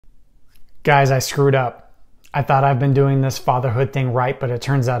Guys, I screwed up. I thought I've been doing this fatherhood thing right, but it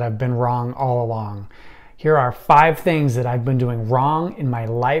turns out I've been wrong all along. Here are 5 things that I've been doing wrong in my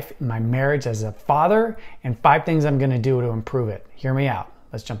life, in my marriage as a father, and 5 things I'm going to do to improve it. Hear me out.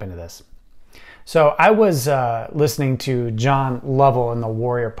 Let's jump into this. So I was listening to John Lovell in the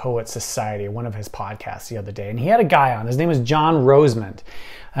Warrior Poet Society, one of his podcasts the other day, and he had a guy on. His name was John Rosemond.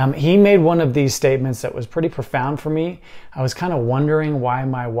 He made one of these statements that was pretty profound for me. I was kind of wondering why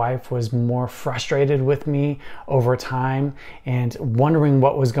my wife was more frustrated with me over time and wondering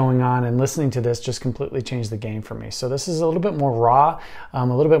what was going on, and listening to this just completely changed the game for me. So this is a little bit more raw, a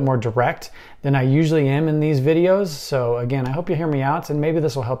little bit more direct than I usually am in these videos. So again, I hope you hear me out, and maybe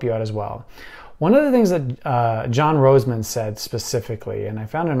this will help you out as well. One of the things that John Rosemond said specifically, and I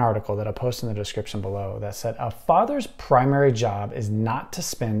found an article that I'll post in the description below, that said, a father's primary job is not to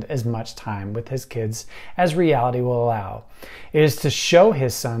spend as much time with his kids as reality will allow. It is to show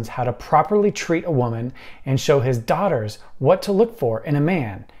his sons how to properly treat a woman and show his daughters what to look for in a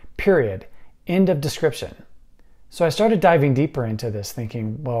man, period. End of description. So I started diving deeper into this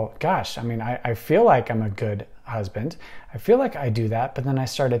thinking, well, gosh, I mean, I feel like I'm a good husband. I feel like I do that, but then I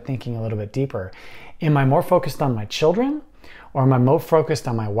started thinking a little bit deeper. Am I more focused on my children, or am I more focused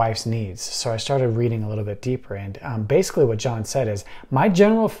on my wife's needs? So I started reading a little bit deeper, and basically what John said is, my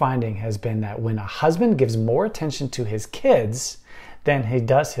general finding has been that when a husband gives more attention to his kids than he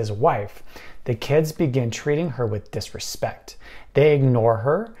does his wife, the kids begin treating her with disrespect. They ignore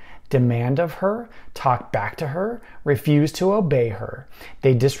her, demand of her, talk back to her, refuse to obey her.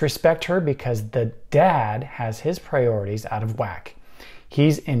 They disrespect her because the dad has his priorities out of whack.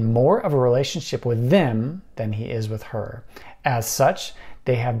 He's in more of a relationship with them than he is with her. As such,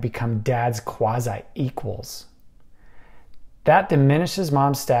 they have become dad's quasi-equals. That diminishes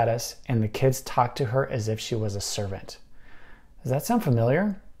mom's status, and the kids talk to her as if she was a servant. Does that sound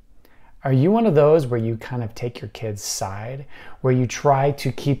familiar? Are you one of those where you kind of take your kid's side, where you try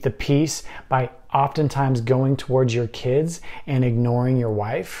to keep the peace by oftentimes going towards your kids and ignoring your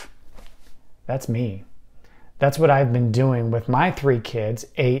wife? That's me. That's what I've been doing with my 3 kids,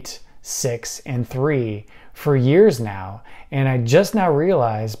 8, 6, and 3, for years now. And I just now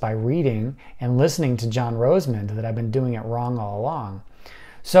realized by reading and listening to John Rosemond that I've been doing it wrong all along.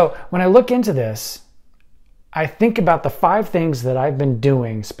 So when I look into this, I think about the 5 things that I've been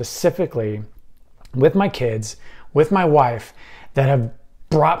doing specifically with my kids, with my wife, that have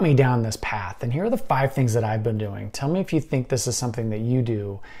brought me down this path. And here are the 5 things that I've been doing. Tell me if you think this is something that you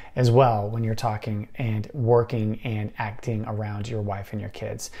do as well when you're talking and working and acting around your wife and your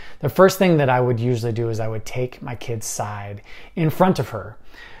kids. The first thing that I would usually do is I would take my kid's side in front of her.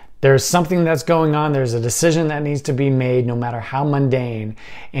 There's something that's going on. There's a decision that needs to be made, no matter how mundane,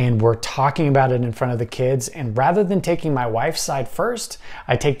 and we're talking about it in front of the kids. And rather than taking my wife's side first,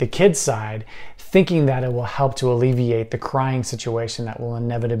 I take the kid's side, thinking that it will help to alleviate the crying situation that will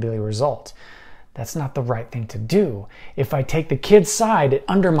inevitably result. That's not the right thing to do. If I take the kid's side, it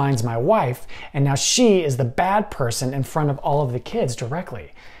undermines my wife, and now she is the bad person in front of all of the kids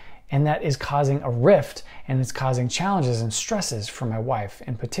directly. And that is causing a rift, and it's causing challenges and stresses for my wife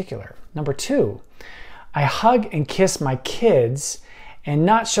in particular. Number 2, I hug and kiss my kids and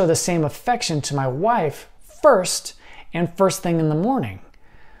not show the same affection to my wife first thing in the morning.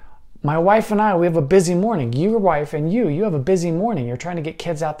 My wife and I, we have a busy morning. Your wife and you have a busy morning. You're trying to get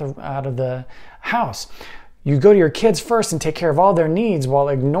kids out of the house. You go to your kids first and take care of all their needs while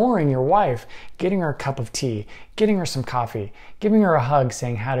ignoring your wife, getting her a cup of tea, getting her some coffee, giving her a hug,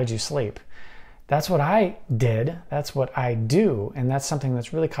 saying, "How did you sleep?" That's what I did. That's what I do. And that's something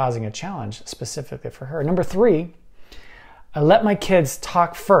that's really causing a challenge specifically for her. Number 3, I let my kids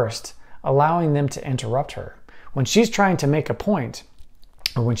talk first, allowing them to interrupt her. When she's trying to make a point,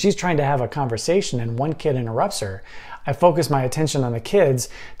 or when she's trying to have a conversation and one kid interrupts her, I focus my attention on the kids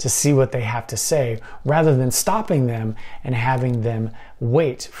to see what they have to say, rather than stopping them and having them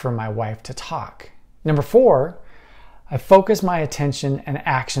wait for my wife to talk. Number 4, I focus my attention and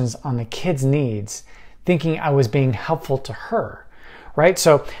actions on the kids' needs, thinking I was being helpful to her, right?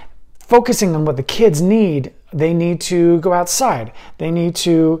 So focusing on what the kids need. They need to go outside. They need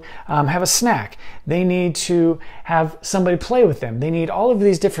to have a snack. They need to have somebody play with them. They need all of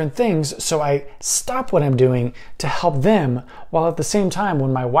these different things. So I stop what I'm doing to help them, while at the same time,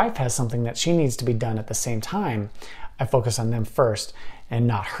 when my wife has something that she needs to be done at the same time, I focus on them first and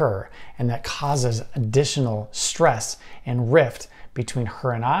not her. And that causes additional stress and rift between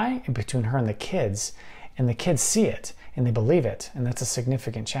her and I, and between her and the kids. And the kids see it and they believe it. And that's a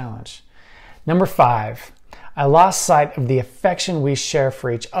significant challenge. Number 5, I lost sight of the affection we share for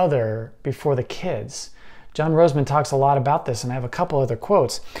each other before the kids. John Rosemond talks a lot about this, and I have a couple other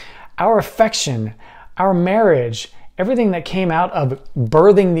quotes. our affection, our marriage, everything that came out of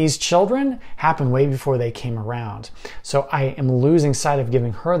birthing these children happened way before they came around. So I am losing sight of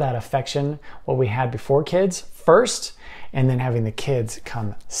giving her that affection, what we had before kids, first, and then having the kids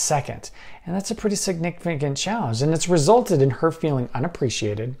come second. And that's a pretty significant challenge. And it's resulted in her feeling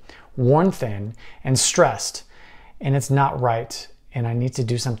unappreciated, worn thin, and stressed. And it's not right. And I need to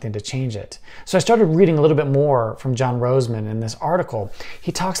do something to change it. So I started reading a little bit more from John Rosemond in this article.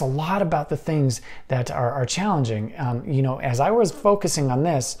 He talks a lot about the things that are challenging. As I was focusing on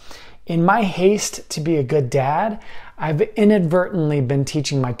this, in my haste to be a good dad, I've inadvertently been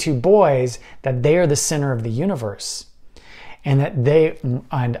teaching my two boys that they are the center of the universe, and that they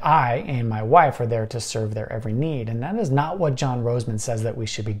and I and my wife are there to serve their every need. And that is not what John Rosemond says that we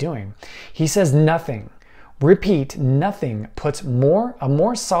should be doing. He says nothing. Repeat, nothing puts a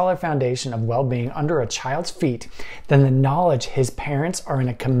more solid foundation of well-being under a child's feet than the knowledge his parents are in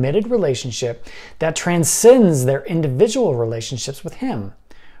a committed relationship that transcends their individual relationships with him.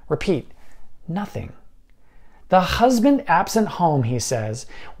 Repeat, nothing. The husband absent home, he says,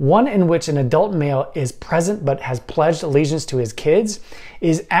 one in which an adult male is present but has pledged allegiance to his kids,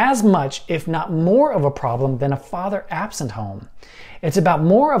 is as much, if not more, of a problem than a father absent home. It's about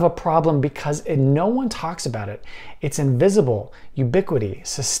more of a problem because no one talks about it. It's invisible, ubiquity,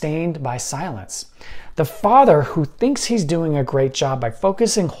 sustained by silence. The father who thinks he's doing a great job by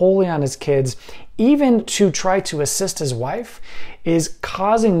focusing wholly on his kids, even to try to assist his wife, is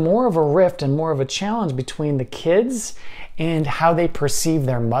causing more of a rift and more of a challenge between the kids and how they perceive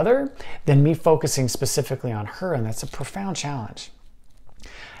their mother than me focusing specifically on her, and that's a profound challenge.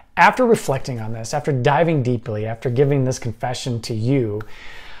 After reflecting on this, after diving deeply, after giving this confession to you,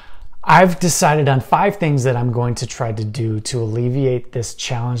 I've decided on 5 things that I'm going to try to do to alleviate this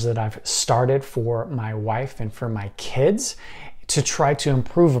challenge that I've started for my wife and for my kids, to try to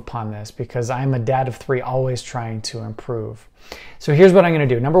improve upon this, because I'm a dad of 3 always trying to improve. So here's what I'm going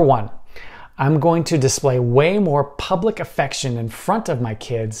to do. Number 1, I'm going to display way more public affection in front of my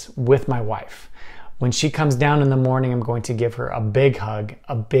kids with my wife. When she comes down in the morning, I'm going to give her a big hug,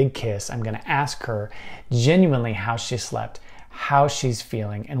 a big kiss. I'm going to ask her genuinely how she slept, how she's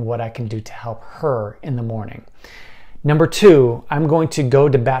feeling, and what I can do to help her in the morning. Number 2, I'm going to go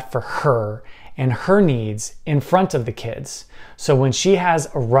to bat for her and her needs in front of the kids. So when she has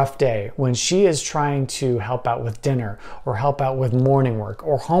a rough day, when she is trying to help out with dinner or help out with morning work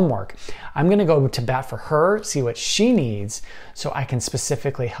or homework, I'm going to go to bat for her, see what she needs, so I can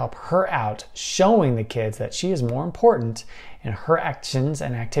specifically help her out, showing the kids that she is more important and her actions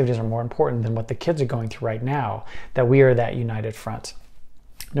and activities are more important than what the kids are going through right now, that we are that united front.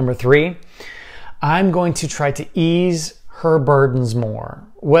 Number 3, I'm going to try to ease her burdens more,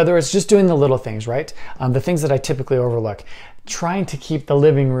 whether it's just doing the little things, right? The things that I typically overlook. Trying to keep the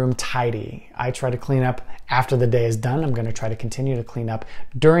living room tidy. I try to clean up after the day is done. I'm going to try to continue to clean up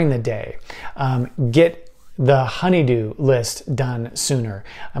during the day. Get the honeydew list done sooner.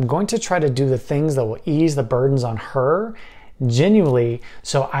 I'm going to try to do the things that will ease the burdens on her genuinely,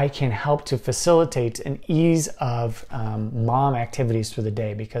 so I can help to facilitate an ease of mom activities through the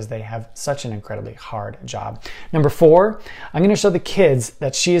day, because they have such an incredibly hard job. Number 4, I'm going to show the kids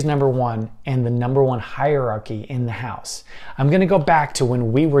that she is number 1 and the number 1 hierarchy in the house. I'm going to go back to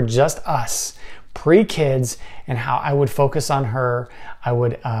when we were just us, pre-kids, and how I would focus on her. I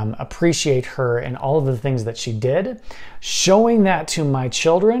would appreciate her and all of the things that she did, showing that to my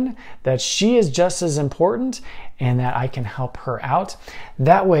children, that she is just as important and that I can help her out.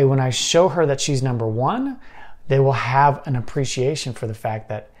 That way, when I show her that she's number 1, they will have an appreciation for the fact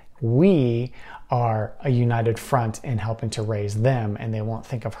that we are a united front in helping to raise them, and they won't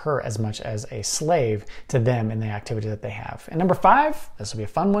think of her as much as a slave to them in the activity that they have. And number 5, this will be a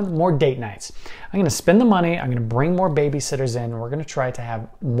fun one, more date nights. I'm going to spend the money, I'm going to bring more babysitters in, we're going to try to have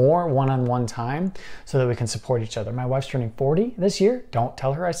more one-on-one time so that we can support each other. My wife's turning 40 this year. Don't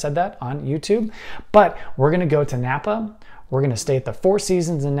tell her I said that on YouTube, but we're going to go to Napa. We're going to stay at the 4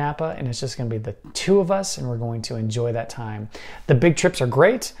 Seasons in Napa, and it's just going to be the 2 of us, and we're going to enjoy that time. The big trips are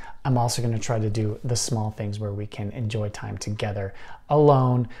great. I'm also going to try to do the small things where we can enjoy time together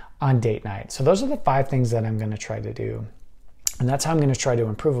alone on date night. So those are the 5 things that I'm going to try to do. And that's how I'm going to try to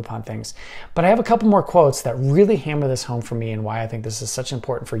improve upon things. But I have a couple more quotes that really hammer this home for me, and why I think this is such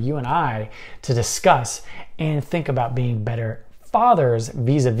important for you and I to discuss and think about being better fathers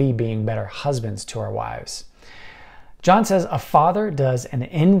vis-a-vis being better husbands to our wives. John says, a father does an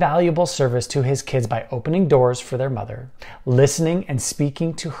invaluable service to his kids by opening doors for their mother, listening and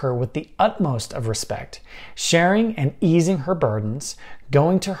speaking to her with the utmost of respect, sharing and easing her burdens,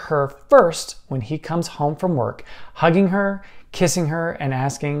 going to her first when he comes home from work, hugging her, kissing her and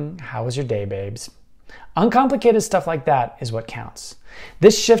asking, "How was your day, babes?" Uncomplicated stuff like that is what counts.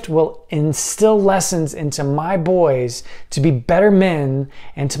 This shift will instill lessons into my boys to be better men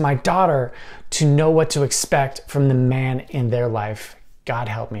and to my daughter to know what to expect from the man in their life. God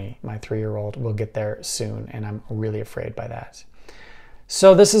help me, my 3-year-old will get there soon, and I'm really afraid by that.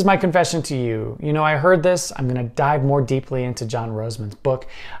 So this is my confession to you. You know, I heard this. I'm going to dive more deeply into John Rosemond's book.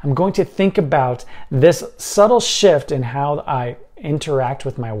 I'm going to think about this subtle shift in how I interact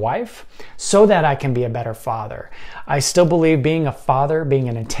with my wife so that I can be a better father. I still believe being a father, being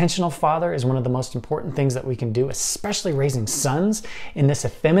an intentional father, is one of the most important things that we can do, especially raising sons in this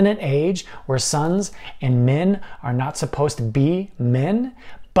effeminate age where sons and men are not supposed to be men.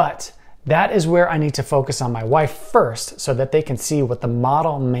 But that is where I need to focus on my wife first so that they can see what the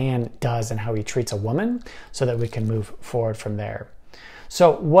model man does and how he treats a woman so that we can move forward from there.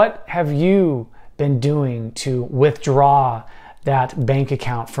 So what have you been doing to withdraw that bank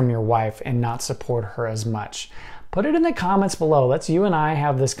account from your wife and not support her as much? Put it in the comments below. Let's you and I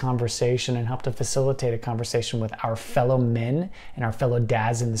have this conversation and help to facilitate a conversation with our fellow men and our fellow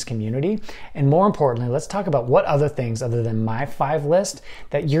dads in this community. And more importantly, let's talk about what other things other than my 5 list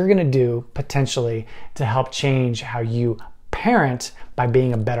that you're going to do potentially to help change how you parent by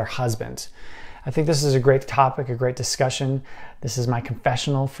being a better husband. I think this is a great topic, a great discussion. This is my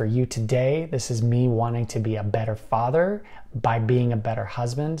confessional for you today. This is me wanting to be a better father by being a better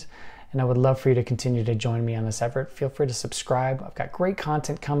husband. And I would love for you to continue to join me on this effort. Feel free to subscribe. I've got great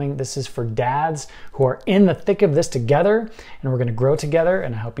content coming. This is for dads who are in the thick of this together, and we're going to grow together.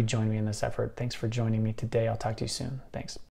 And I hope you join me in this effort. Thanks for joining me today. I'll talk to you soon. Thanks.